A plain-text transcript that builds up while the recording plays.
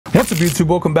What's up YouTube,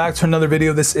 welcome back to another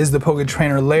video. This is the Poke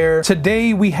Trainer Lair.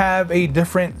 Today we have a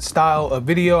different style of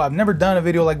video. I've never done a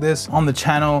video like this on the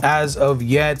channel as of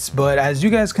yet, but as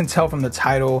you guys can tell from the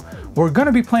title, we're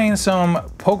gonna be playing some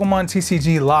Pokemon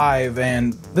TCG live,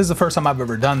 and this is the first time I've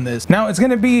ever done this. Now it's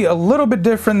gonna be a little bit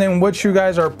different than what you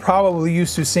guys are probably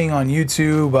used to seeing on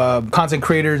YouTube, content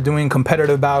creators doing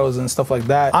competitive battles and stuff like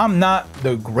that. I'm not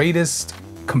the greatest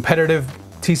competitive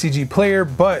TCG player,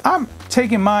 but I'm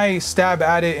taking my stab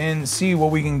at it and see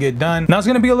what we can get done. Now it's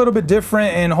going to be a little bit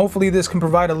different, and hopefully this can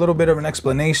provide a little bit of an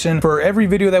explanation for every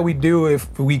video that we do.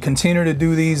 If we continue to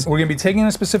do these, we're going to be taking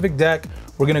a specific deck,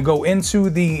 we're going to go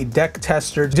into the deck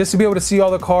tester just to be able to see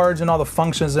all the cards and all the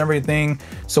functions and everything.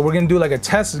 So we're going to do like a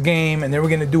test game, and then we're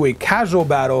going to do a casual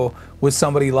battle with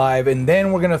somebody live, and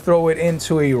then we're gonna throw it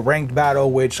into a ranked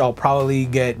battle, which I'll probably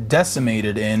get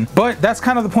decimated in. But that's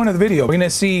kind of the point of the video. We're gonna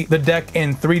see the deck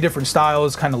in 3 different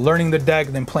styles, kind of learning the deck,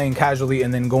 then playing casually,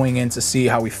 and then going in to see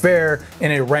how we fare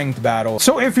in a ranked battle.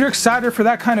 So if you're excited for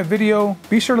that kind of video,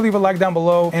 be sure to leave a like down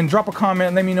below and drop a comment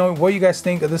and let me know what you guys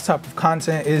think of this type of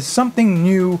content. It is something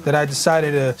new that I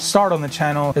decided to start on the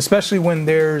channel, especially when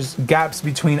there's gaps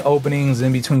between openings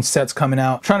and between sets coming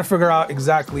out. Trying to figure out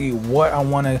exactly what I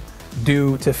want to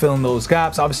do to fill in those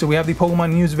gaps. Obviously we have the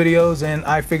Pokemon news videos, and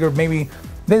I figured maybe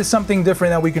there's something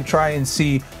different that we can try and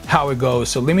see how it goes.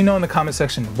 So let me know in the comment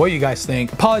section what you guys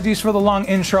think. Apologies for the long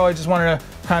intro. I just wanted to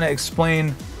kind of explain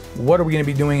what are we going to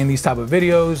be doing in these type of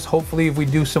videos. Hopefully if we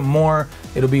do some more,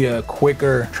 it'll be a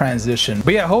quicker transition.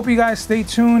 But yeah, hope you guys stay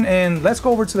tuned, and let's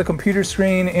go over to the computer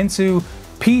screen into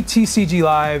PTCG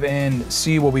Live and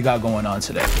see what we got going on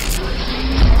today.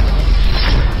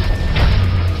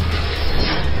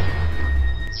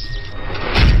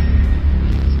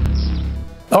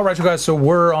 All right, you guys, so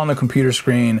we're on the computer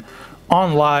screen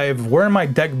on live. We're in my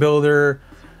deck builder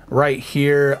right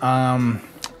here.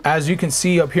 As you can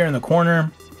see up here in the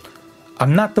corner,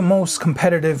 I'm not the most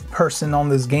competitive person on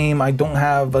this game. I don't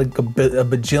have like a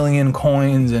bajillion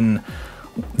coins and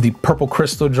the purple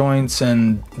crystal joints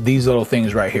and these little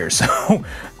things right here. So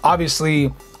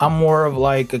obviously I'm more of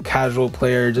like a casual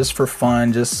player, just for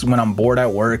fun, just when I'm bored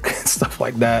at work and stuff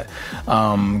like that.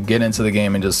 Get into the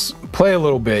game and just play a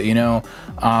little bit, you know.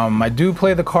 I do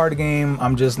play the card game.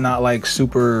 I'm just not like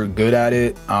super good at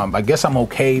it. I guess I'm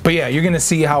okay, but yeah, you're gonna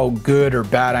see how good or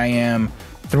bad I am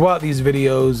throughout these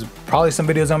videos. Probably some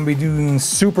videos I'm gonna be doing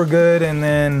super good, and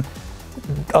then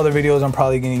other videos I'm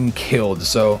probably getting killed.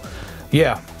 So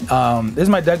yeah, this is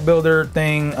my deck builder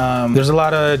thing. There's a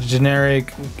lot of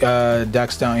generic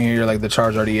decks down here, like the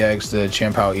Charizard EX, the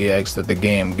Chien-Pao EX that the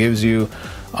game gives you.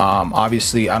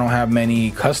 Obviously I don't have many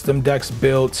custom decks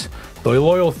built. The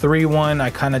Loyal 3 one, I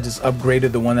kind of just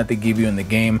upgraded the one that they give you in the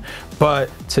game.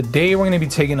 But today we're going to be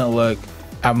taking a look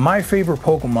at my favorite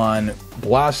Pokemon,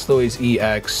 Blastoise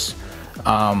EX.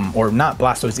 Or not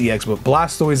Blastoise EX, but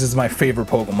Blastoise is my favorite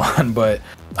Pokemon. But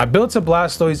I built a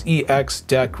Blastoise EX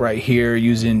deck right here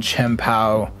using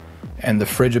Chien-Pao and the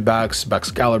Frigibax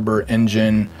Baxcalibur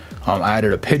engine. I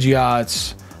added a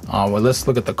Pidgeot. Well, let's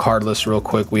look at the card list real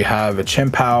quick. We have a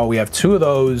Chien-Pao. We have 2 of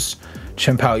those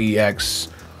Chien-Pao EX.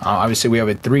 Obviously we have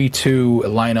a 3-2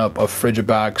 lineup of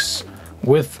Frigibax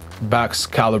with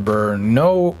Baxcalibur.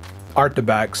 No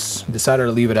Artazon, decided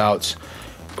to leave it out.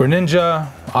 Greninja,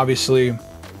 obviously.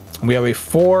 We have a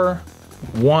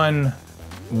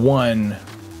 4-1-1,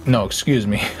 no, excuse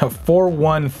me, a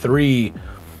 4-1-3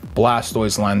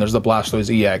 Blastoise line. There's the Blastoise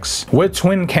EX with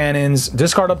twin cannons.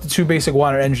 Discard up to 2 basic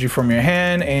water energy from your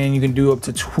hand, and you can do up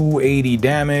to 280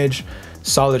 damage.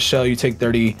 Solid shell, you take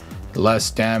 30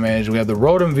 less damage. We have the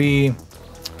Rotom V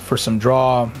for some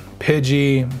draw.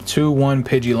 Pidgey, 2-1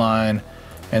 Pidgey line.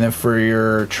 And then for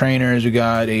your trainers, you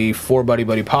got a 4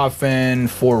 Buddy-Buddy Poffin,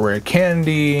 4 Rare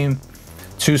Candy,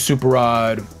 2 Super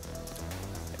Rod,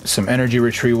 some energy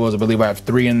retrievals. I believe I have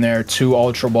 3 in there, 2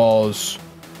 Ultra Balls,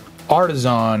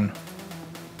 Artazon,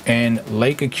 and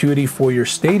Lake Acuity for your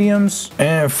stadiums.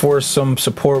 And for some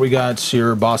support, we got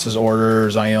your boss's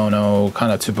orders, Iono,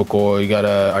 kind of typical. You got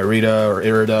a Irida or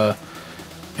Irida,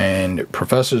 and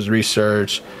Professor's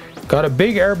Research. Got a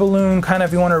Big Air Balloon, kind of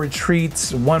if you want to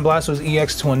retreat one Blastoise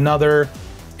EX to another,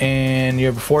 and you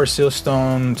have a 4 Seal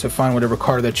Stone to find whatever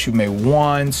card that you may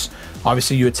want.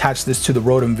 Obviously you attach this to the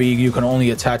Rotom V. You can only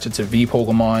attach it to V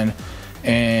Pokemon.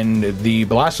 And the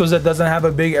Blastoise that doesn't have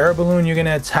a Big Air Balloon, you're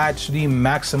gonna attach the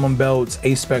Maximum Belt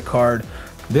A-Spec card.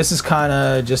 This is kind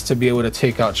of just to be able to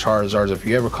take out Charizards if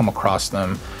you ever come across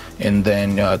them, and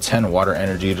then 10 water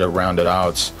energy to round it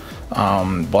out.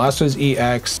 Blastoise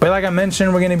EX. But like I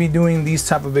mentioned, we're going to be doing these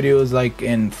type of videos like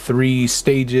in 3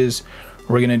 stages.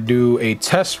 We're going to do a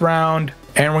test round,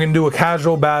 And we're gonna do a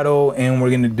casual battle, and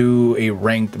we're gonna do a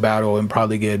ranked battle and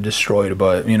probably get destroyed,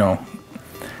 but you know,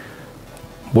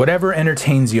 whatever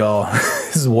entertains y'all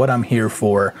is what I'm here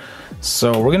for.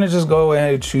 So we're gonna just go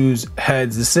ahead and choose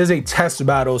heads. This is a test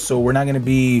battle, so we're not gonna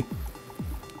be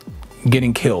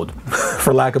getting killed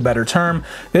for lack of a better term.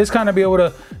 Just kind of be able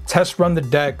to test run the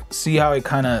deck, see how it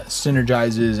kind of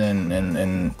synergizes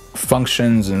and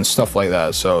functions and stuff like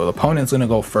that. So the opponent's gonna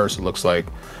go first, it looks like.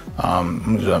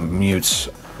 I'm gonna mute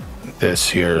this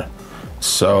here.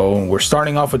 So we're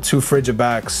starting off with 2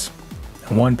 Frigibax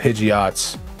and 1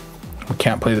 Pidgeot. We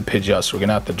can't play the Pidgeot, so we're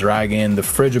gonna have to drag in the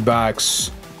Frigibax.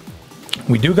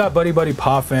 We do got Buddy-Buddy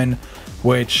Poffin,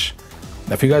 which,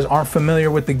 if you guys aren't familiar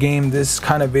with the game, this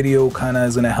kind of video kind of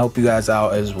is going to help you guys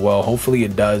out as well. Hopefully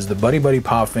it does. The Buddy-Buddy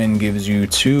Poffin gives you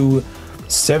 2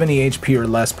 70 HP or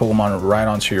less Pokemon right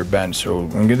onto your bench. So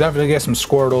we can definitely get some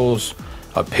Squirtles,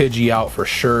 a Pidgey out for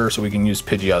sure, so we can use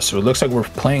Pidgeot. So it looks like we're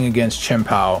playing against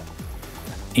Chien-Pao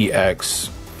EX.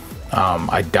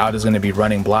 I doubt it's going to be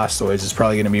running Blastoise. It's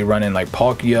probably going to be running like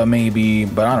Palkia maybe,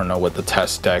 but I don't know what the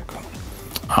test deck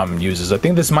uses. I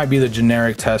think this might be the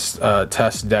generic test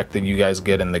deck that you guys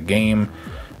get in the game.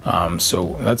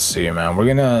 So let's see,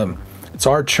 man. It's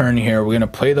our turn here. We're gonna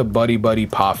play the Buddy-Buddy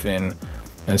Poffin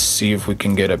and see if we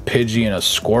can get a Pidgey and a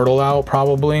Squirtle out,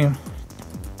 probably.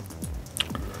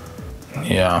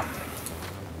 Yeah.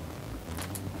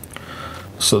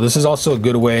 So this is also a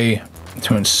good way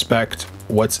to inspect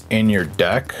what's in your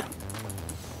deck,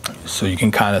 so you can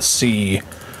kind of see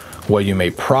what you may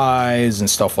prize and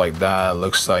stuff like that.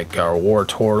 Looks like our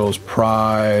Wartortle's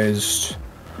prized.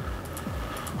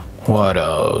 What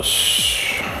else?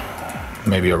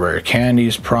 Maybe a Rare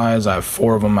Candy's prized. I have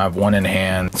 4 of them. I have 1 in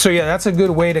hand. So yeah, that's a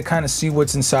good way to kind of see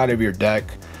what's inside of your deck.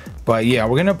 But yeah,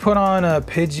 we're gonna put on a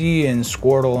Pidgey and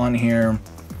Squirtle on here,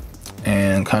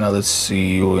 and kind of, let's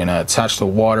see, we're gonna attach the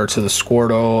water to the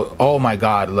Squirtle. Oh my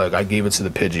god, look, I gave it to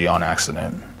the Pidgey on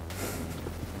accident.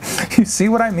 You see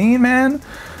what I mean, man?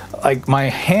 Like my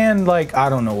hand, like, I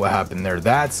don't know what happened there.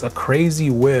 That's a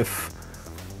crazy whiff,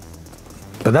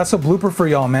 but that's a blooper for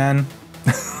y'all, man.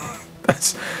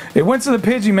 It went to the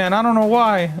Pidgey, man. I don't know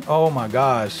why. Oh my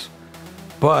gosh.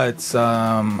 But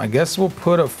I guess we'll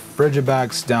put a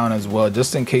Frigibax down as well,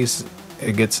 just in case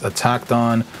it gets attacked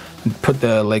on. Put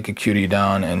the Lake Acuity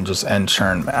down and just end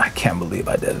turn. Man, I can't believe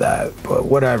I did that, but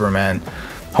whatever, man.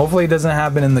 Hopefully it doesn't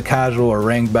happen in the casual or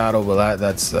ranked battle, but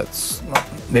that's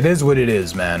it is what it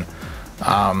is, man.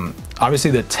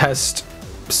 Obviously the test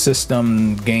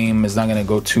system game is not going to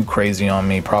go too crazy on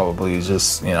me, probably. It's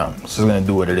just, you know, it's just going to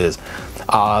do what it is.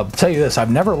 I'll tell you this,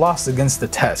 I've never lost against the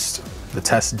test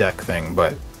deck thing,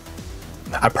 but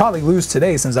I probably lose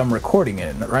today since I'm recording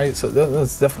it, right? So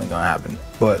that's definitely going to happen,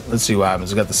 but let's see what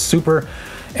happens. We got the super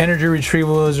energy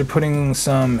retrievals. They're putting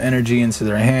some energy into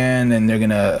their hand, and they're going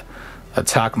to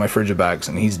attack my Frigibax,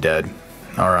 and he's dead.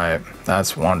 All right,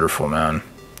 that's wonderful, man.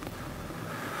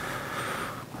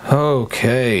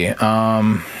 Okay,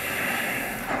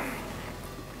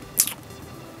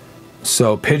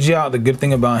 so Pidgey out. The good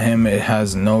thing about him, it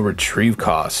has no retrieve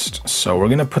cost, so we're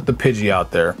gonna put the Pidgey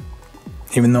out there,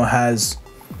 even though it has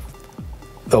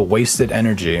the wasted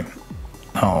energy.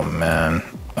 Oh man.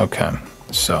 Okay,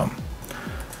 so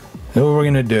what we're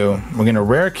gonna do, we're gonna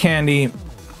Rare Candy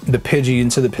the Pidgey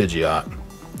into the Pidgeot.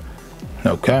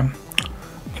 Okay,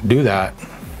 do that,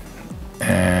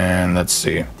 and let's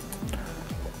see.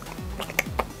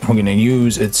 We're gonna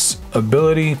use its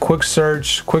ability, Quick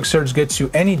Search. Quick Search gets you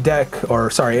any deck,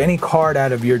 or sorry, any card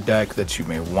out of your deck that you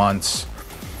may want.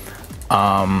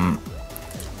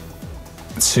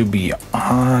 To be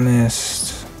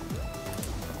honest,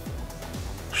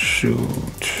 shoot.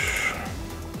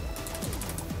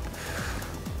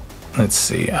 Let's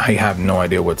see, I have no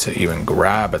idea what to even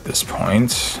grab at this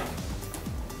point.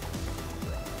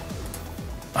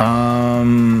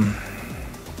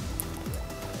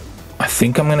 I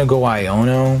think I'm gonna go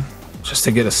Iono just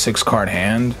to get a 6-card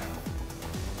hand.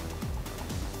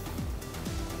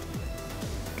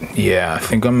 Yeah, I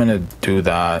think I'm gonna do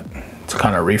that to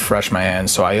kind of refresh my hand.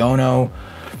 So Iono,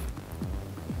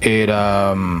 it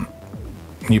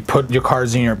you put your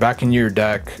cards in back into your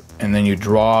deck, and then you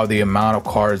draw the amount of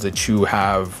cards that you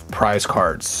have prize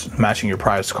cards matching your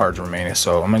prize cards remaining.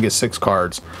 So I'm gonna get 6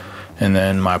 cards, and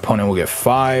then my opponent will get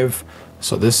 5.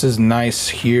 So this is nice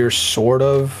here, sort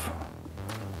of.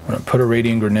 I'm gonna put a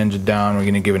Radiant Greninja down. We're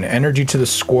gonna give an energy to the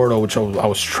Squirtle, which I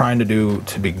was trying to do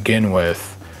to begin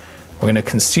with. We're gonna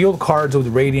conceal cards with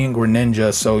Radiant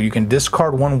Greninja, so you can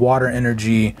discard 1 water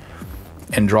energy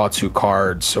and draw 2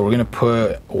 cards. So we're gonna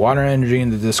put water energy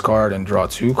in the discard and draw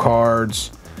 2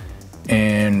 cards.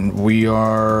 And we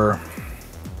are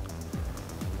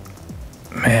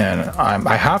Man,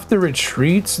 I have to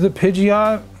retreat the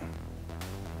Pidgeot.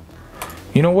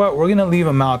 You know what? We're gonna leave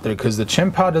him out there because the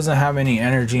Chien-Pao doesn't have any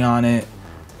energy on it,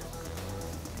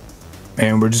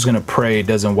 and we're just gonna pray it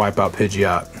doesn't wipe out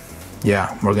Pidgeot.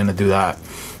 Yeah, we're gonna do that.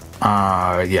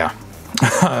 Yeah.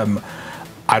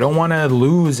 I don't want to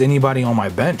lose anybody on my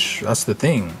bench. That's the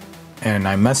thing. And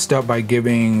I messed up by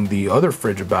giving the other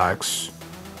Frigibax,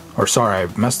 or sorry,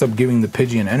 I messed up giving the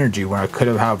Pidgeot energy where I could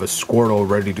have a Squirtle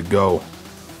ready to go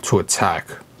to attack.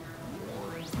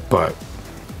 But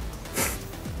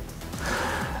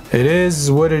it is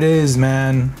what it is,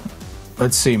 man.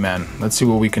 Let's see, man. Let's see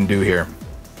what we can do here.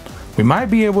 We might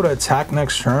be able to attack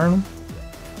next turn.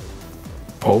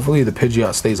 Hopefully the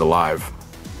Pidgeot stays alive.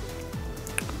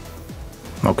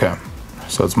 Okay,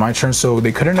 so it's my turn. So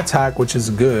they couldn't attack, which is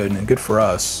good and good for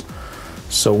us.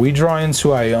 So we draw into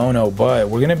Iono, but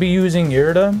we're gonna be using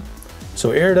Irida. So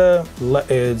Irida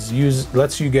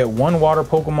lets you get one water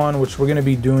Pokemon, which we're gonna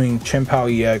be doing Chien-Pao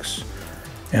EX,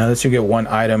 and lets you get one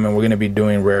item, and we're gonna be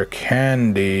doing Rare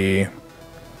Candy.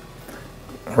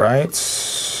 Right?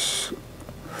 See,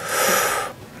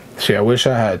 I wish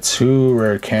I had 2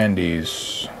 Rare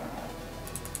Candies.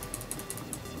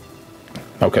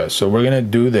 Okay, so we're gonna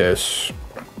do this.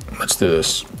 Let's do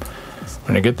this. We're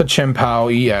gonna get the Chien-Pao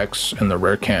EX and the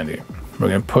Rare Candy. We're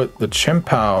gonna put the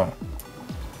Chien-Pao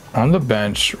on the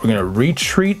bench. We're gonna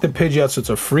retreat the Pidgeot, so it's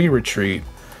a free retreat.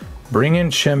 Bring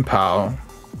in Chien-Pao.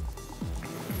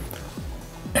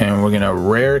 And we're gonna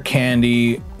Rare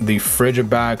Candy the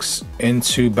Frigibax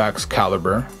into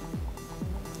Baxcalibur.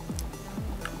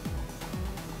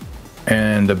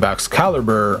 And the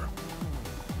Baxcalibur,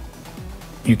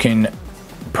 you can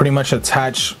pretty much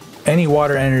attach any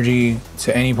water energy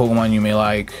to any Pokemon you may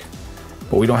like,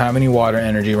 but we don't have any water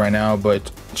energy right now.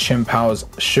 But Chien-Pao's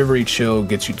Shivery Chill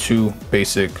gets you 2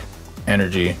 basic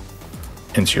energy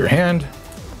into your hand.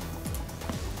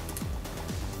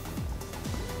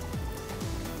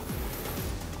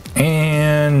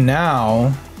 And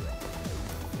now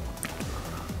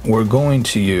we're going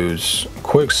to use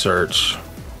Quick Search.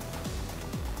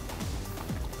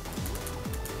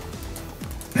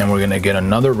 And we're gonna get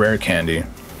another Rare Candy.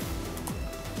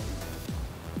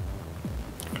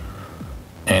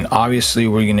 And obviously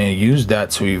we're gonna use that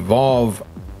to evolve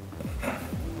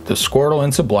the Squirtle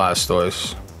into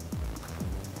Blastoise.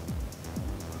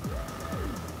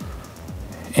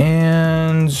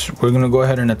 And we're gonna go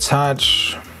ahead and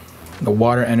attach the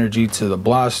water energy to the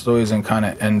Blastoise and kind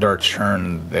of end our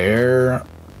turn there.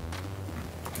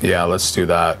 Yeah, let's do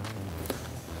that.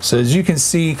 So as you can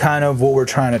see, kind of what we're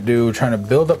trying to do, we're trying to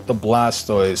build up the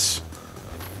Blastoise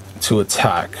to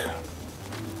attack.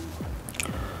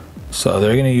 So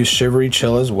they're going to use Shivery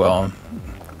Chill as well.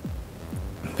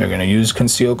 They're going to use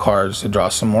Conceal cards to draw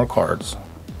some more cards.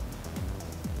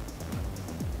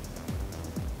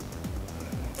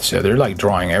 So they're like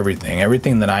drawing everything.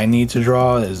 Everything that I need to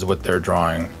draw is what they're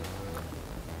drawing.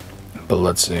 But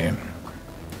let's see.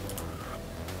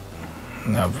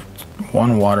 I have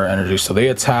 1 water energy, so they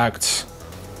attacked.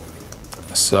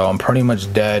 So I'm pretty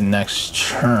much dead next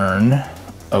turn.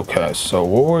 Okay, so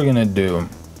what we're gonna do,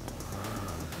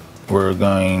 we're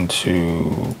going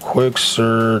to Quick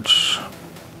Search.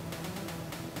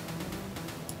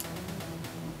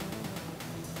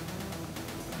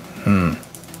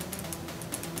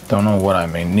 Don't know what I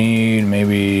may need.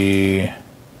 Maybe.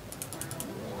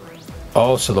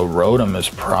 Oh, so the Rotom is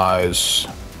prize.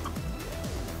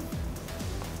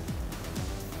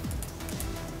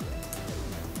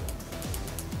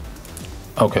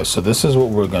 Okay, so this is what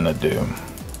we're gonna do.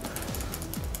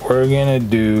 We're gonna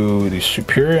do the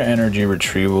Superior Energy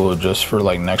Retrieval just for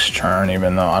like next turn,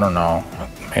 even though I don't know, I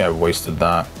may have wasted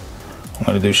that. I'm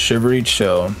gonna do Shivery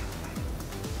Chill.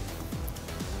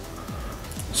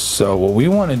 So what we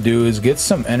want to do is get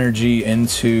some energy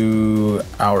into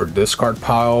our discard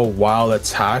pile while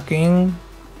attacking.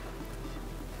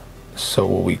 So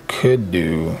what we could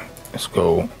do is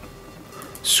go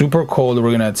super cold.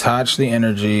 We're gonna attach the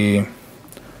energy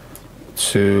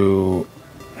to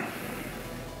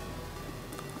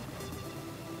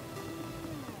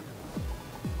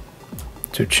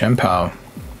Chien-Pao.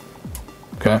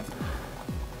 Okay,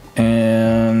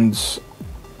 and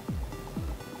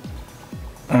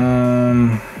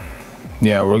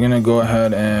yeah, we're gonna go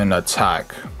ahead and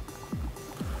attack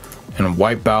and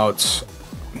wipe out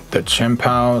the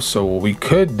Chien-Pao. So what we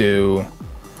could do,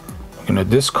 we're gonna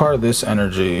discard this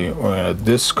energy. We're gonna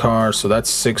discard, so that's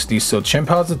 60. So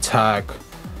Chien-Pao's attack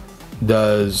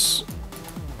does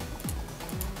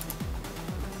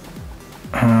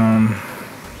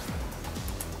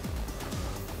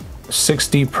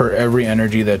 60 per every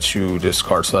energy that you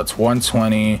discard. So that's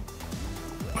 120.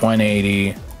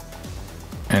 180,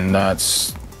 and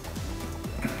that's,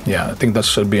 yeah, I think that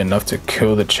should be enough to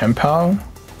kill the Chien-Pao.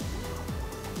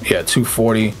 Yeah,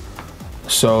 240.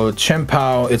 So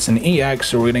Chien-Pao, it's an EX,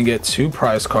 so we're gonna get 2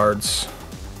 prize cards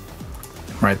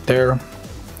right there.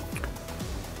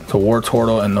 The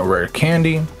Wartortle and the Rare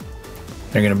Candy.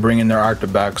 They're gonna bring in their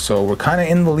Artazon, so we're kind of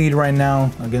in the lead right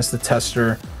now against the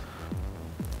tester.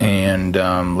 And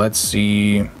let's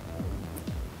see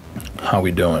how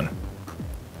we doing.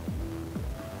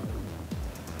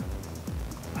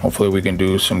 Hopefully we can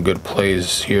do some good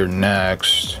plays here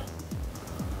next.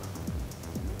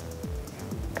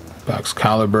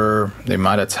 Baxcalibur, they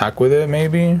might attack with it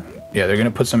maybe. Yeah, they're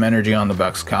gonna put some energy on the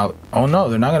Baxcalibur. Oh no,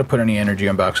 they're not gonna put any energy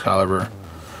on Baxcalibur.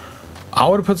 I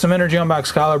would have put some energy on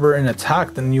Baxcalibur and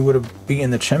attacked, and you would have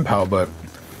beaten the Chien-Pao, but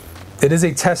it is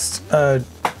a test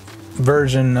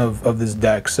version of this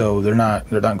deck, so they're not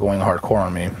going hardcore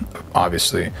on me,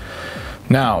 obviously.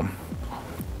 Now,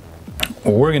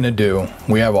 what we're gonna do,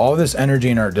 we have all this energy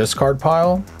in our discard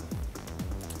pile.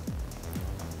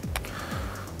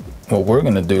 What we're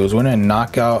gonna do is we're gonna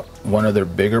knock out one of their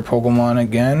bigger Pokemon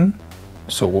again.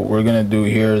 So what we're gonna do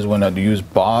here is we're gonna use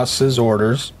Boss's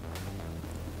Orders.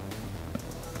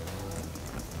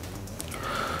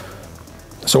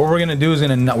 So what we're gonna do is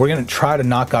we're gonna try to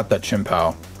knock out that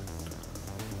Chien-Pao,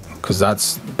 because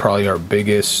that's probably our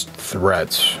biggest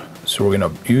threat. So we're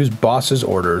gonna use Boss's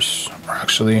Orders, or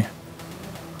actually,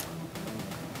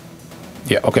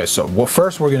 yeah, okay, so what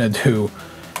first we're gonna do,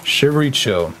 Shivery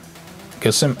Chill,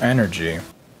 get some energy,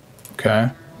 okay?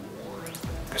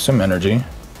 Get some energy.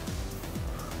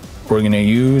 We're gonna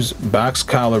use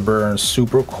Baxcalibur and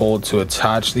Super Cold to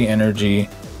attach the energy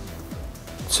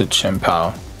to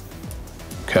Chien-Pao,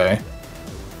 okay?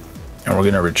 And we're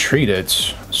gonna retreat it.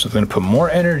 So we're gonna put more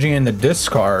energy in the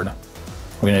discard.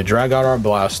 We're gonna drag out our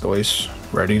Blastoise,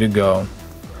 ready to go.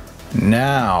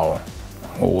 Now,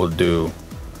 what we'll do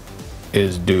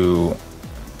is do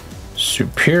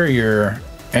Superior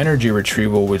Energy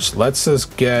Retrieval, which lets us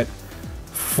get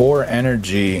 4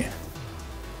 energy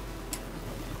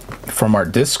from our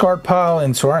discard pile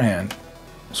into our hand.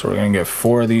 So we're gonna get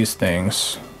 4 of these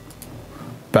things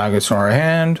back into our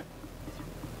hand,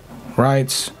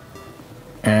 right?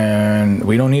 And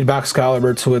we don't need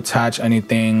Baxcalibur to attach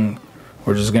anything.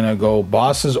 We're just gonna go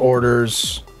Boss's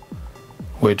Orders,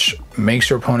 which makes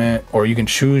your opponent, or you can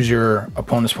choose your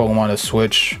opponent's Pokemon to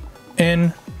switch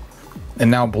in. And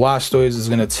now Blastoise is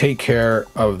gonna take care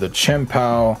of the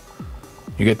Chien-Pao.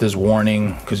 You get this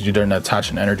warning because you didn't attach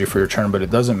an energy for your turn, but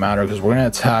it doesn't matter because we're gonna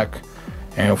attack.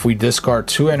 And if we discard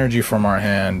 2 energy from our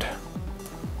hand,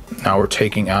 now we're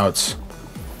taking out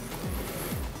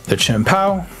the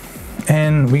Chien-Pao.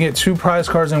 And we get 2 prize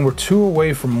cards, and we're 2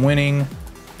 away from winning.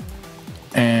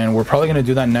 And we're probably gonna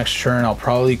do that next turn. I'll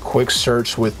probably quick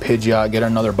search with Pidgeot, get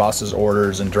another Boss's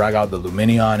Orders, and drag out the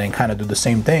Lumineon and kind of do the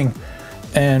same thing.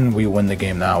 And we win the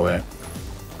game that way.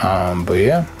 But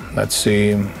yeah, let's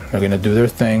see. They're gonna do their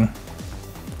thing.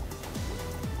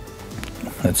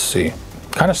 Let's see.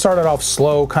 Kind of started off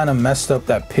slow, kind of messed up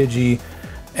that Pidgey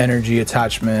energy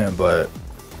attachment, but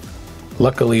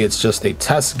luckily it's just a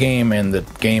test game and the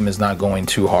game is not going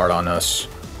too hard on us,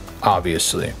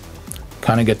 obviously.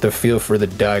 Kind of get the feel for the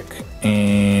deck,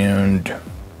 and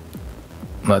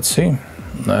let's see.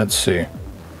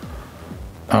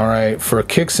 All right, for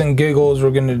kicks and giggles,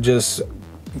 we're gonna just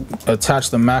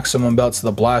attach the Maximum Belt to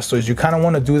the Blastoise. You kind of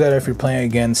want to do that if you're playing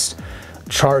against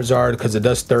Charizard, because it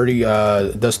does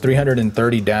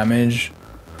 330 damage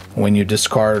when you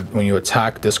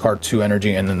attack, discard 2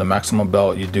 energy, and then the Maximum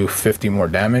Belt, you do 50 more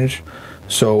damage.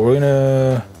 So we're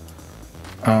gonna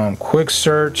quick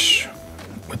search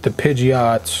with the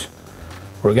Pidgeot.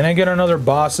 We're gonna get another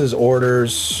Boss's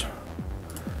Orders,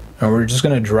 and we're just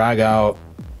gonna drag out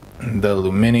the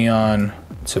Lumineon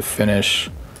to finish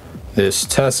this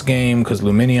test game, because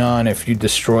Lumineon, if you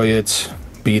destroy it,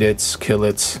 beat it, kill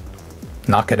it,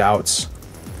 knock it out,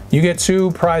 you get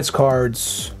 2 prize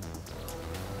cards.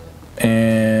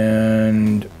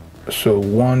 And so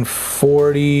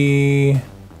 140,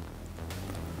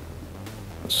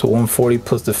 so 140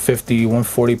 plus the 50,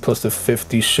 140 plus the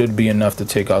 50 should be enough to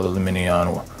take out the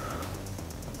Lumineon.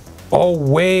 Oh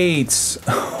wait,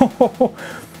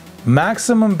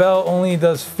 Maximum Belt only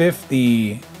does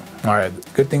 50. All right,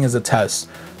 good thing is a test.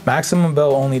 Maximum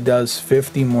Belt only does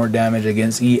 50 more damage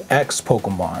against EX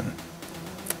Pokemon.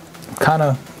 Kind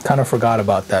of forgot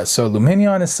about that. So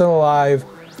Lumineon is still alive,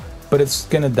 but it's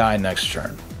gonna die next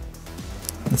turn.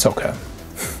 It's okay.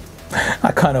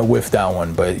 I kind of whiffed that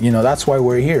one, but you know, that's why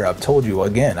we're here. I've told you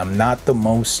again, I'm not the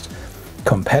most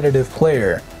competitive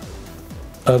player,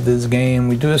 of this game.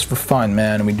 We do this for fun,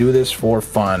 man. We do this for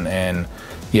fun. And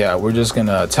yeah, we're just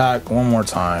gonna attack one more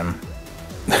time.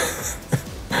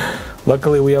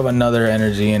 Luckily we have another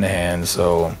energy in hand,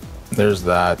 so there's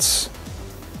that.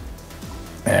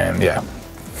 And yeah,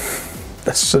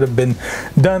 that should have been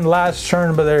done last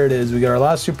turn, but there it is. We got our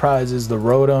last two prizes, the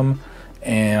Rotom,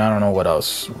 and I don't know what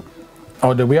else.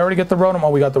 Oh, did we already get the Rotom?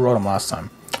 Oh, we got the Rotom last time.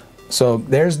 So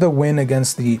there's the win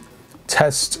against the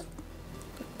test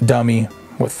dummy,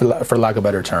 for lack of a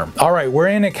better term. All right, we're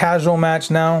in a casual match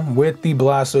now with the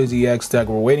Blastoise EX deck.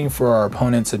 We're waiting for our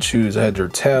opponent to choose heads or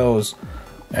tails,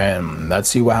 and let's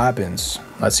see what happens.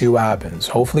 Let's see what happens.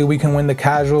 Hopefully we can win the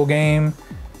casual game,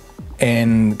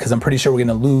 and because I'm pretty sure we're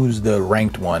gonna lose the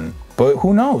ranked one, but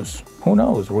who knows? Who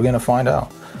knows? We're gonna find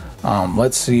out.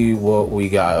 Let's see what we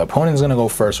got. Opponent's gonna go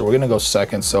first, so we're gonna go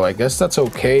second. So I guess that's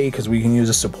okay because we can use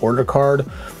a supporter card.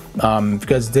 If you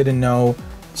guys didn't know,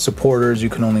 supporters you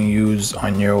can only use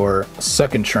on your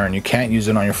second turn. You can't use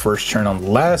it on your first turn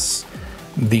unless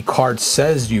the card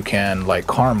says you can, like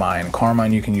Carmine.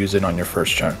 Carmine, you can use it on your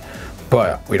first turn,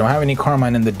 but we don't have any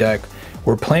Carmine in the deck.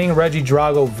 We're playing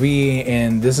Regidrago V,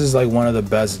 and this is like one of the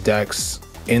best decks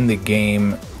in the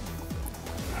game.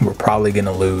 We're probably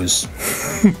gonna lose,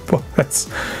 but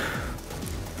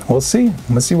we'll see.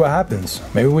 Let's see what happens.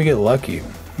 Maybe we get lucky.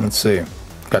 Let's see.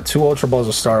 Got 2 Ultra Balls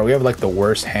to start. We have like the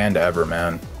worst hand ever,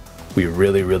 man. We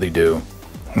really, really do.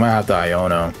 I might have to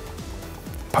Iono.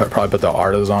 Probably put the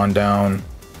Artazon down.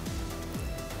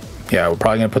 Yeah, we're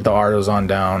probably gonna put the Artazon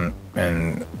down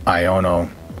and Iono.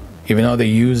 Even though they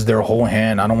use their whole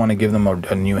hand, I don't want to give them a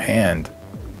new hand.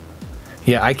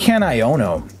 Yeah, I can't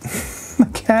Iono. I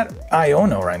can't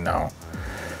Iono right now.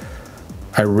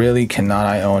 I really cannot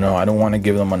Iono. I don't want to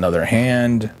give them another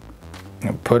hand. I'm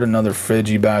gonna put another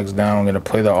Frigibax down. I'm gonna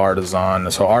play the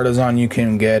Artazon. So Artazon, you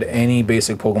can get any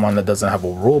basic Pokemon that doesn't have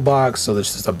a rule box. So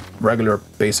this is a regular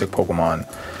basic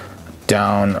Pokemon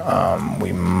down.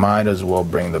 We might as well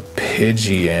bring the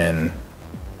Pidgey in.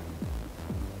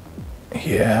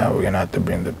 Yeah, we're gonna have to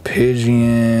bring the Pidgey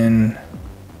in.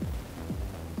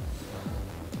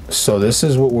 So this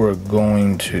is what we're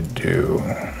going to do.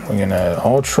 We're gonna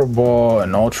Ultra Ball,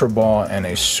 an Ultra Ball, and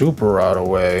a Super Route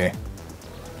away.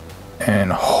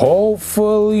 And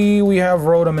hopefully we have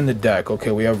Rotom in the deck.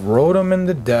 Okay, we have Rotom in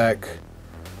the deck.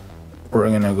 We're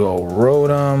gonna go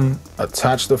Rotom,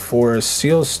 attach the Forest,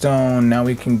 Seal Stone. Now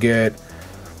we can get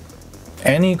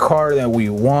any card that we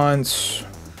want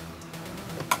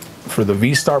for the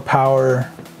V-Star power.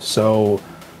 So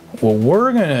what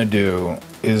we're gonna do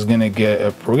is we're gonna get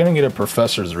a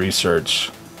Professor's Research.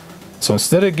 So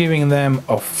instead of giving them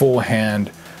a full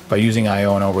hand by using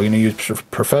Iono, we're gonna use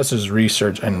Professor's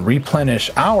Research and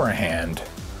replenish our hand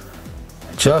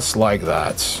just like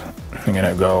that. I'm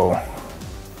gonna go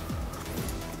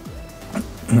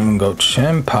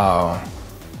Chien-Pao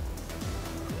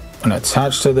and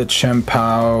attach to the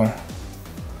Chien-Pao.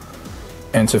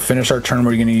 And to finish our turn,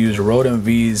 we're going to use Rotom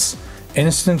V's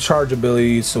instant charge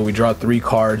ability. So we draw 3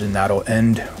 cards, and that'll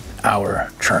end our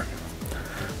turn.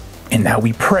 And now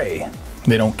we pray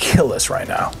they don't kill us right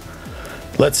now.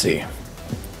 Let's see.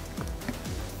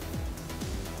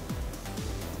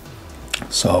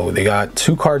 So they got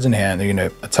 2 cards in hand. They're going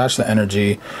to attach the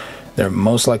energy. They're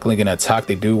most likely going to attack.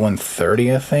 They do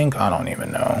 130, I think. I don't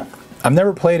even know. I've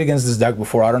never played against this deck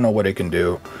before. I don't know what it can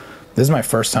do. This is my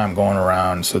first time going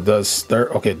around. So it does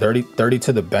 30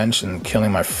 to the bench and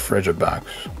killing my Frigibax.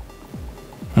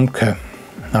 Okay.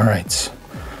 All right.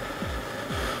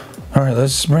 All right,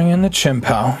 let's bring in the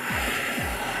Chien-Pao.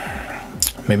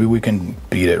 Maybe we can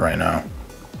beat it right now.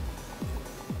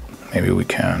 Maybe we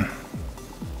can.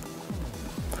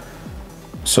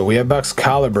 So we have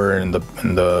Baxcalibur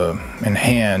in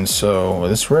hand. So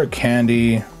this Rare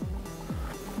Candy.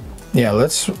 Yeah,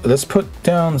 let's put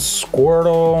down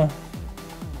Squirtle.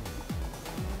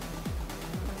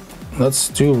 Let's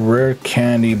do Rare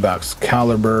Candy,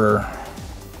 Baxcalibur.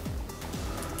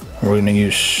 We're gonna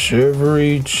use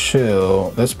Shivery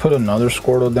Chill. Let's put another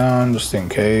Squirtle down just in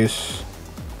case.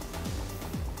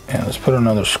 Yeah, let's put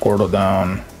another Squirtle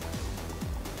down.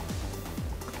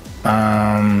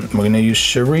 We're gonna use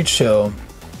Shivery Chill.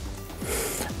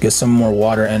 Get some more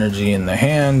water energy in the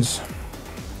hands.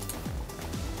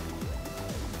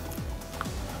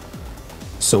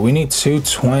 So we need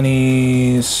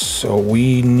 220. So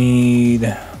we're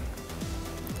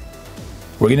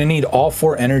gonna need all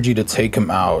 4 energy to take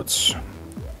him out.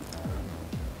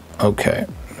 Okay,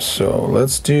 so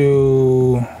let's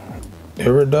do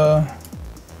Irida.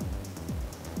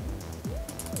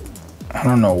 I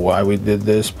don't know why we did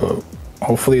this, but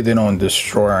hopefully they don't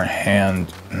destroy our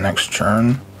hand next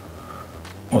turn.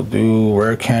 We'll do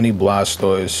Rare Candy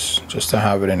Blastoise just to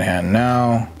have it in hand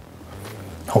now.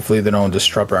 Hopefully they don't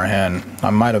disrupt our hand. I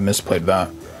might have misplayed that.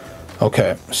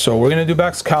 Okay, so we're gonna do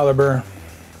Baxcalibur.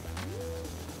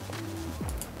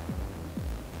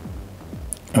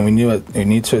 And we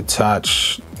need to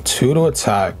attach 2 to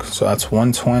attack. So that's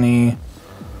 120,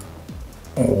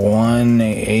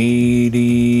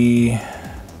 180,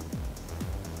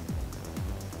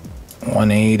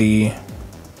 180,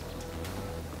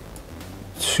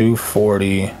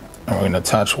 240, and we're gonna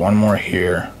attach 1 more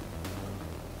here.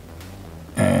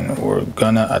 And we're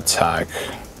gonna attack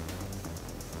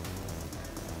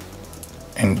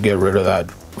and get rid of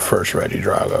that first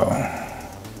Regidrago.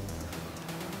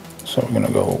 So we're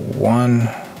gonna go 1.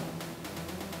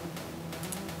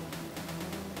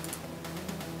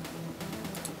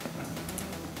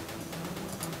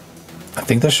 I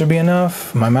think that should be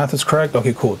enough. My math is correct.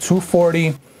 Okay, cool.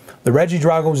 240. The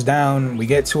Regidrago's down. We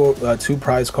get 2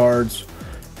 prize cards.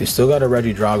 They still got a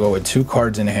Regidrago with 2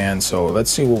 cards in hand. So let's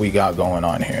see what we got going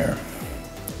on here.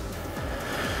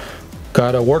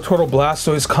 Got a Wartortle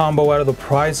Blastoise combo out of the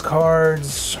prize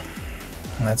cards.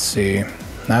 Let's see.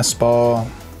 Nest Ball.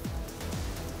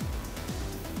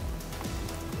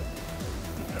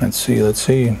 Let's see.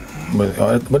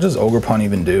 What does Ogerpon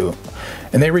even do?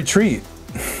 And they retreat.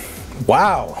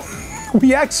 Wow.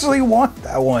 We actually won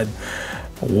that one.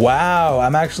 Wow.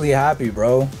 I'm actually happy,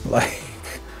 bro. Like,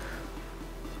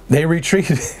 they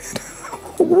retreated.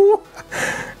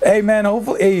 Hey, man,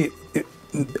 hopefully, hey,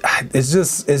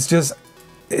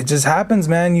 it just happens,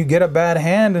 man. You get a bad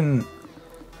hand and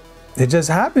it just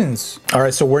happens. All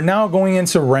right, so we're now going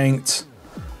into ranked.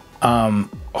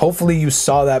 Hopefully you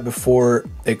saw that before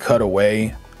it cut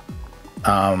away.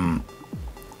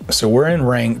 So we're in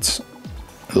ranked.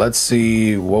 Let's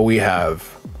see what we have.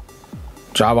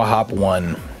 Java Hop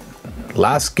 1.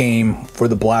 Last game for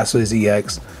the Blastoise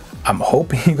EX. I'm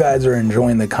hoping you guys are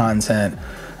enjoying the content.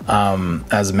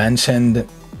 As mentioned,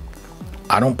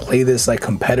 I don't play this like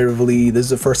competitively. This is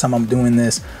the first time I'm doing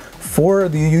this for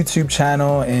the YouTube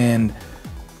channel, and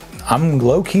I'm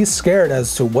low-key scared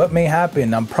as to what may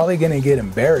happen. I'm probably gonna get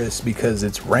embarrassed because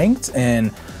it's ranked,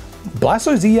 and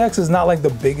Blastoise EX is not like the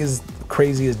biggest,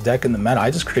 craziest deck in the meta.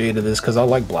 I just created this because I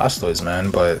like Blastoise,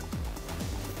 man, but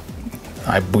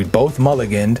we both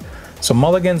mulliganed. So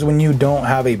mulligans when you don't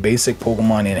have a basic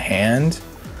Pokemon in hand.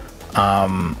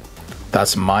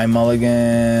 That's my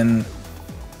mulligan.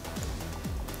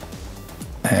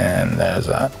 And there's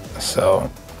that. So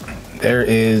there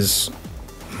is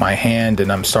my hand,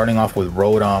 and I'm starting off with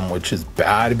Rotom, which is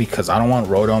bad because I don't want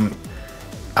Rotom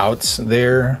out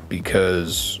there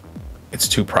because it's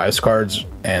 2 prize cards,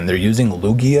 and they're using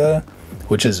Lugia,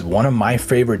 which is one of my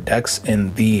favorite decks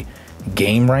in the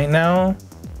game right now.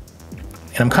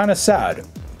 And I'm kind of sad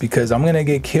because I'm gonna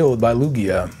get killed by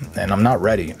Lugia and I'm not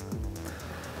ready.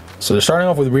 So they're starting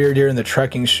off with Rear Deer and the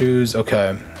trekking shoes.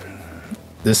 Okay,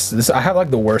 this I have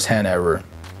like the worst hand ever.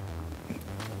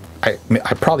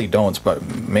 I probably don't, but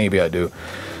maybe I do.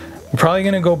 We're probably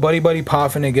gonna go Buddy-Buddy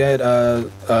Poffin to get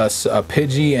a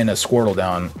Pidgey and a Squirtle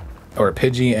down, or a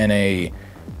Pidgey and a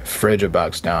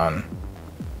Frigibax down.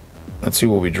 Let's see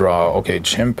what we draw. Okay,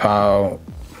 Chien-Pao.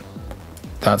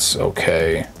 That's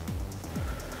okay.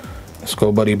 Let's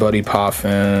go Buddy-Buddy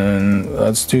Poffin.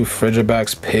 Let's do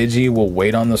Frigibax Pidgey. We'll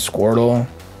wait on the Squirtle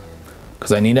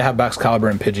because I need to have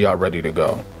Baxcalibur and Pidgeot ready to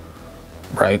go.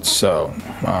 Right, so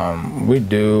what we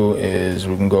do is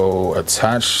we can go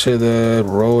attach to the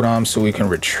Rotom so we can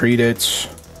retreat it.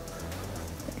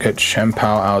 Get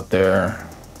Chien-Pao out there.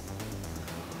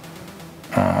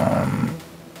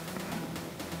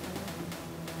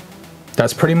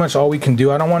 That's pretty much all we can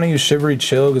do. I don't want to use Shivery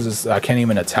Chill because I can't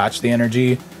even attach the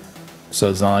energy.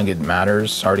 So it's not like it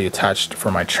matters. It's already attached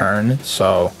for my churn.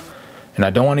 So, and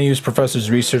I don't want to use Professor's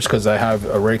Research because I have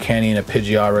a Rare Candy and a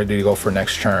Pidgeot ready to go for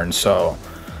next turn. So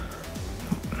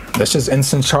let's just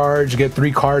instant charge, get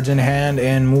 3 cards in hand,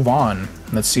 and move on.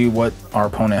 Let's see what our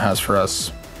opponent has for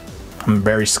us. I'm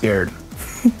very scared.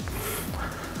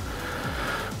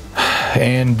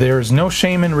 And there's no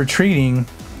shame in retreating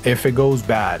if it goes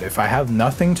bad. If I have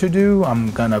nothing to do,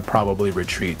 I'm gonna probably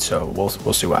retreat. So we'll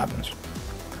see what happens.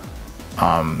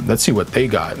 Let's see what they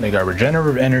got. They got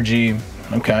Regenerative Energy.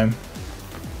 Okay.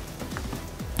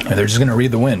 And they're just gonna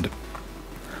read the wind.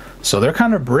 So they're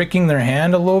kind of breaking their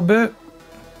hand a little bit.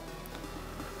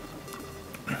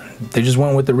 They just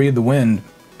went with the read the wind.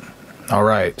 All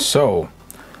right, so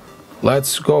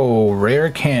let's go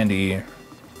Rare Candy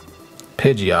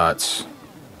Pidgeots.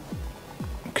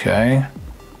 Okay.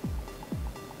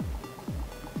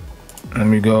 Let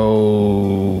me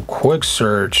go quick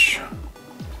search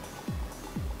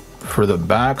for the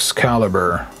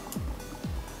Baxcalibur.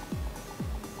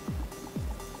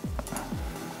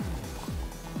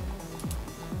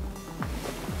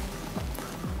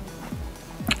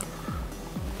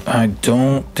 I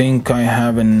don't think I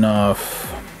have enough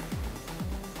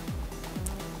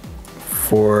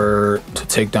to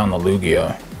take down the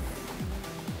Lugia.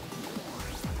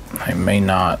 I may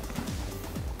not.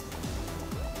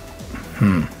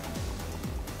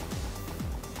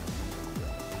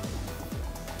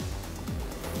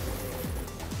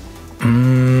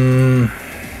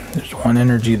 There's one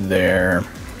energy there.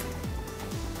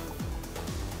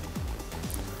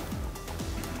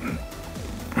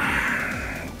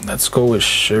 Let's go with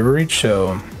Shivery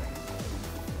Chill.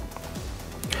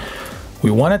 We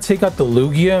want to take out the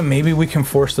Lugia. Maybe we can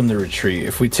force them to retreat.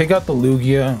 If we take out the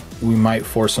Lugia, we might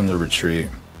force them to retreat.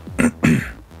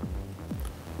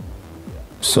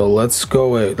 So let's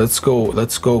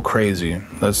go crazy.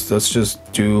 Let's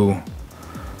just do.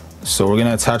 So we're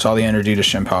gonna attach all the energy to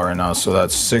Chien-Pao right now. So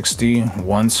that's 60,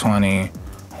 120,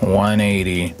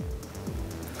 180.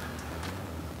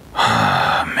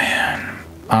 Man.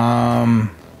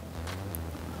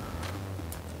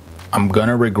 I'm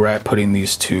gonna regret putting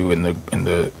these two in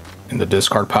the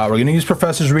discard pile. We're gonna use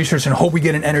Professor's Research and hope we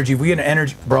get an energy. If we get an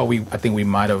energy, bro, I think we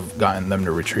might have gotten them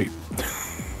to retreat.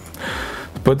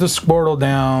 Put the Squirtle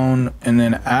down and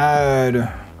then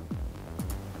add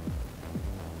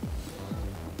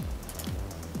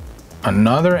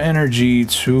another energy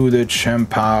to the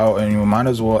Chien-Pao, and you might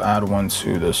as well add one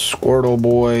to the Squirtle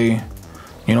boy.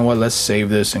 You know what? Let's save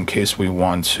this in case we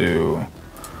want to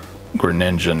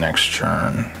Greninja next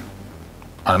turn.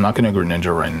 I'm not gonna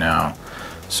Greninja right now.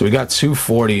 So we got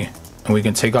 240 and we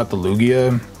can take out the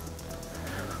Lugia.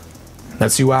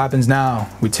 Let's see what happens now.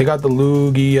 We take out the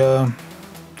Lugia.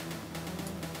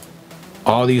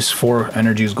 All these 4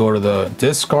 energies go to the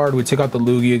discard. We take out the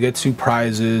Lugia, get 2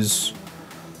 prizes.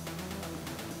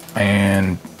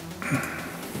 And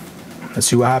let's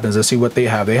see what happens. Let's see what they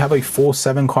have. They have a full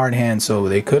 7 card hand, so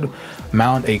they could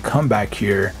mount a comeback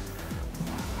here.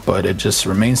 But it just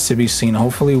remains to be seen.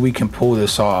 Hopefully we can pull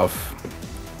this off.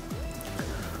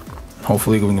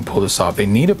 Hopefully we can pull this off. They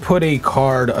need to put a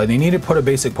card, they need to put a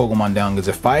basic Pokemon down, because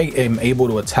if I am able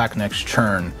to attack next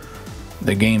turn,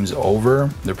 the game's over.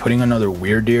 They're putting another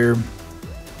Weirdeer.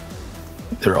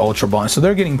 They're Ultra Ball, so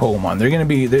they're getting Pokemon. They're gonna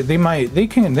be, they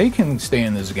can stay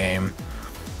in this game.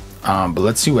 But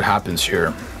let's see what happens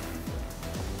here.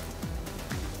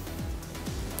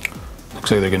 Looks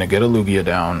like they're gonna get a Lugia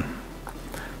down.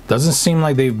 Doesn't seem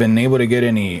like they've been able to get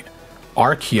any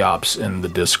Archeops in the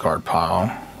discard pile.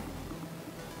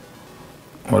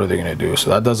 What are they gonna do? So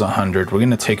that does 100. We're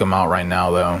gonna take them out right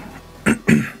now, though.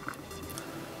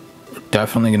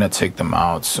 Definitely gonna take them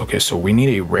out. Okay, so we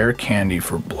need a rare candy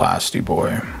for Blasty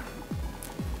Boy.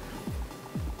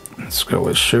 Let's go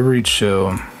with Shivery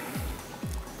Chill.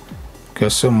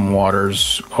 Get some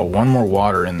waters. Oh, one more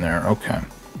water in there. Okay.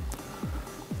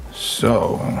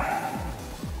 So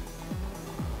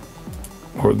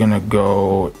we're gonna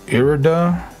go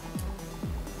Irida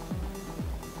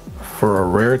for a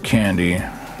rare candy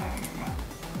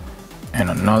and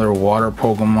another water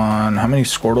Pokemon. How many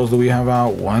Squirtles do we have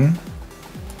out? 1.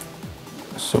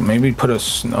 So maybe put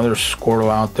another Squirtle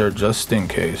out there just in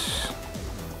case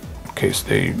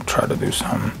they try to do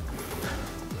something.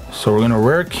 So we're gonna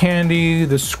rare candy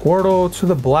the Squirtle to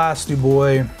the Blasty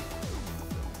Boy.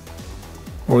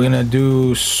 We're gonna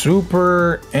do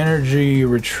super energy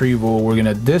retrieval. We're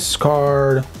gonna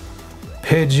discard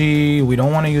Pidgey. We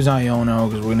don't want to use Iono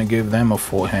because we're gonna give them a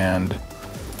full hand.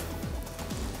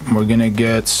 We're gonna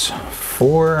get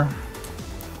 4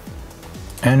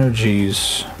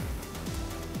 energies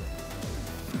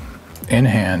in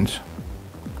hand.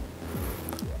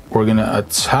 We're gonna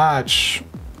attach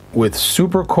with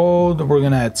Super Cold. We're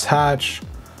gonna attach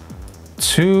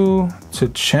 2 to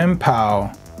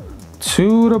Chien-Pao,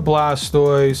 2 to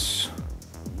Blastoise.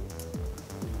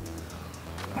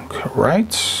 Okay,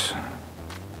 right?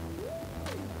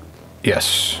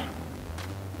 Yes.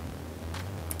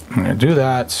 I'm gonna do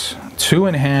that. 2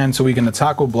 in hand so we can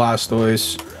attack with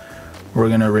Blastoise. We're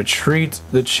gonna retreat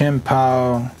the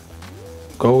Chien-Pao,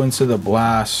 go into the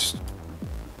Blast,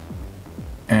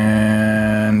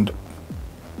 and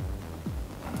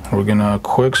we're gonna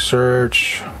quick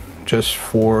search just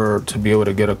to be able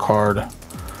to get a card.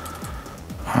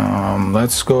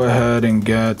 Let's go ahead and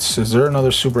get, is there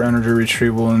another super energy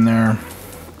retrieval in there?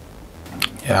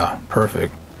 Yeah,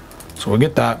 perfect. So we'll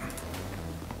get that.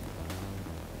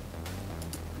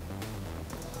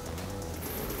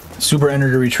 Super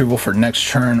energy retrieval for next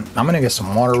turn. I'm gonna get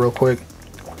some water real quick.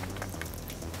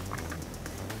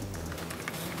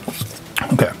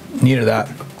 Okay, Needed that.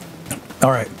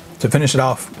 All right, to finish it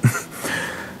off,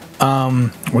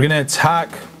 we're gonna attack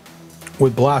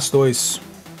with Blastoise.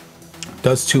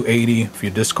 Does 280 if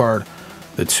you discard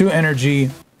the 2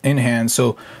 energy in hand.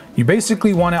 So you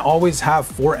basically want to always have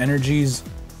 4 energies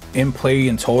in play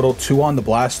in total, 2 on the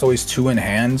Blastoise, 2 in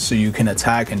hand, so you can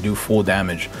attack and do full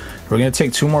damage. We're gonna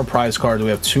take 2 more prize cards. We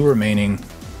have 2 remaining.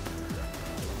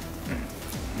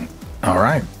 All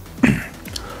right,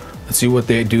 let's see what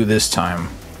they do this time.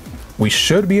 We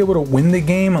should be able to win the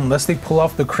game unless they pull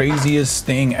off the craziest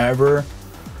thing ever.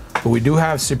 But we do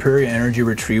have superior energy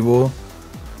retrieval,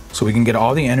 so we can get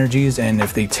all the energies, and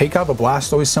if they take out the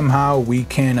Blastoise somehow, we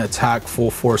can attack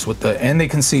full force with the, and they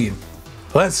concede.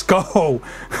 Let's go.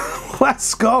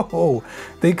 Let's go.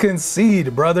 They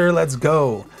concede, brother. Let's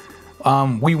go.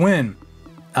 We win.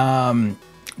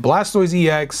 Blastoise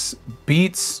EX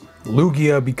beats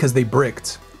Lugia because they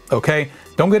bricked. Okay,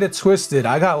 don't get it twisted.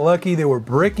 I got lucky. They were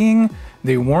bricking.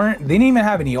 They didn't even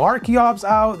have any Archeops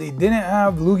out. They didn't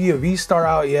have Lugia V-Star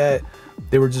out yet.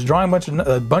 They were just drawing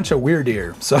a bunch of weird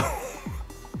ear. So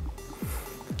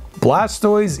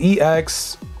Blastoise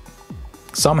EX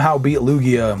somehow beat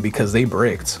Lugia because they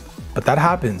bricked. But that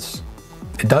happens.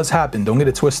 It does happen. Don't get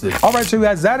it twisted. All right, so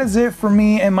guys, that is it for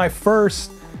me and my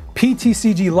first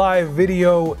PTCG live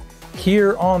video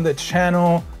here on the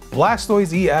channel.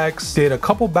 Blastoise EX did a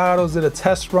couple battles, did a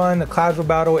test run, a casual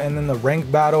battle, and then the ranked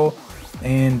battle.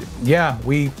 And yeah,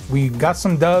 we got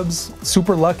some dubs.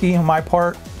 Super lucky on my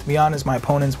part. To be honest, my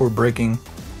opponents were breaking.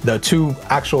 The 2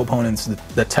 actual opponents,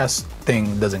 the test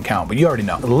thing doesn't count, but you already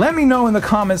know. Let me know in the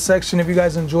comment section if you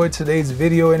guys enjoyed today's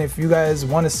video, and if you guys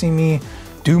want to see me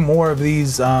do more of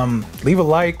these. Leave a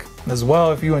like as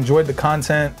well if you enjoyed the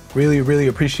content. Really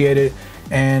appreciate it.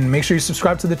 And make sure you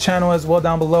subscribe to the channel as well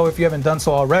down below if you haven't done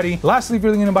so already. Lastly, if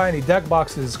you're looking to buy any deck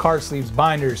boxes, card sleeves,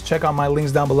 binders, check out my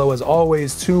links down below as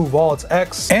always to Vault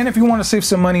X. And if you want to save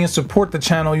some money and support the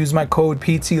channel, use my code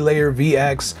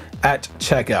PTLayerVX at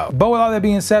checkout. But with all that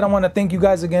being said, I want to thank you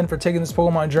guys again for taking this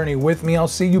Pokemon journey with me. I'll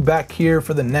see you back here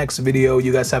for the next video.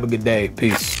 You guys have a good day.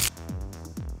 Peace.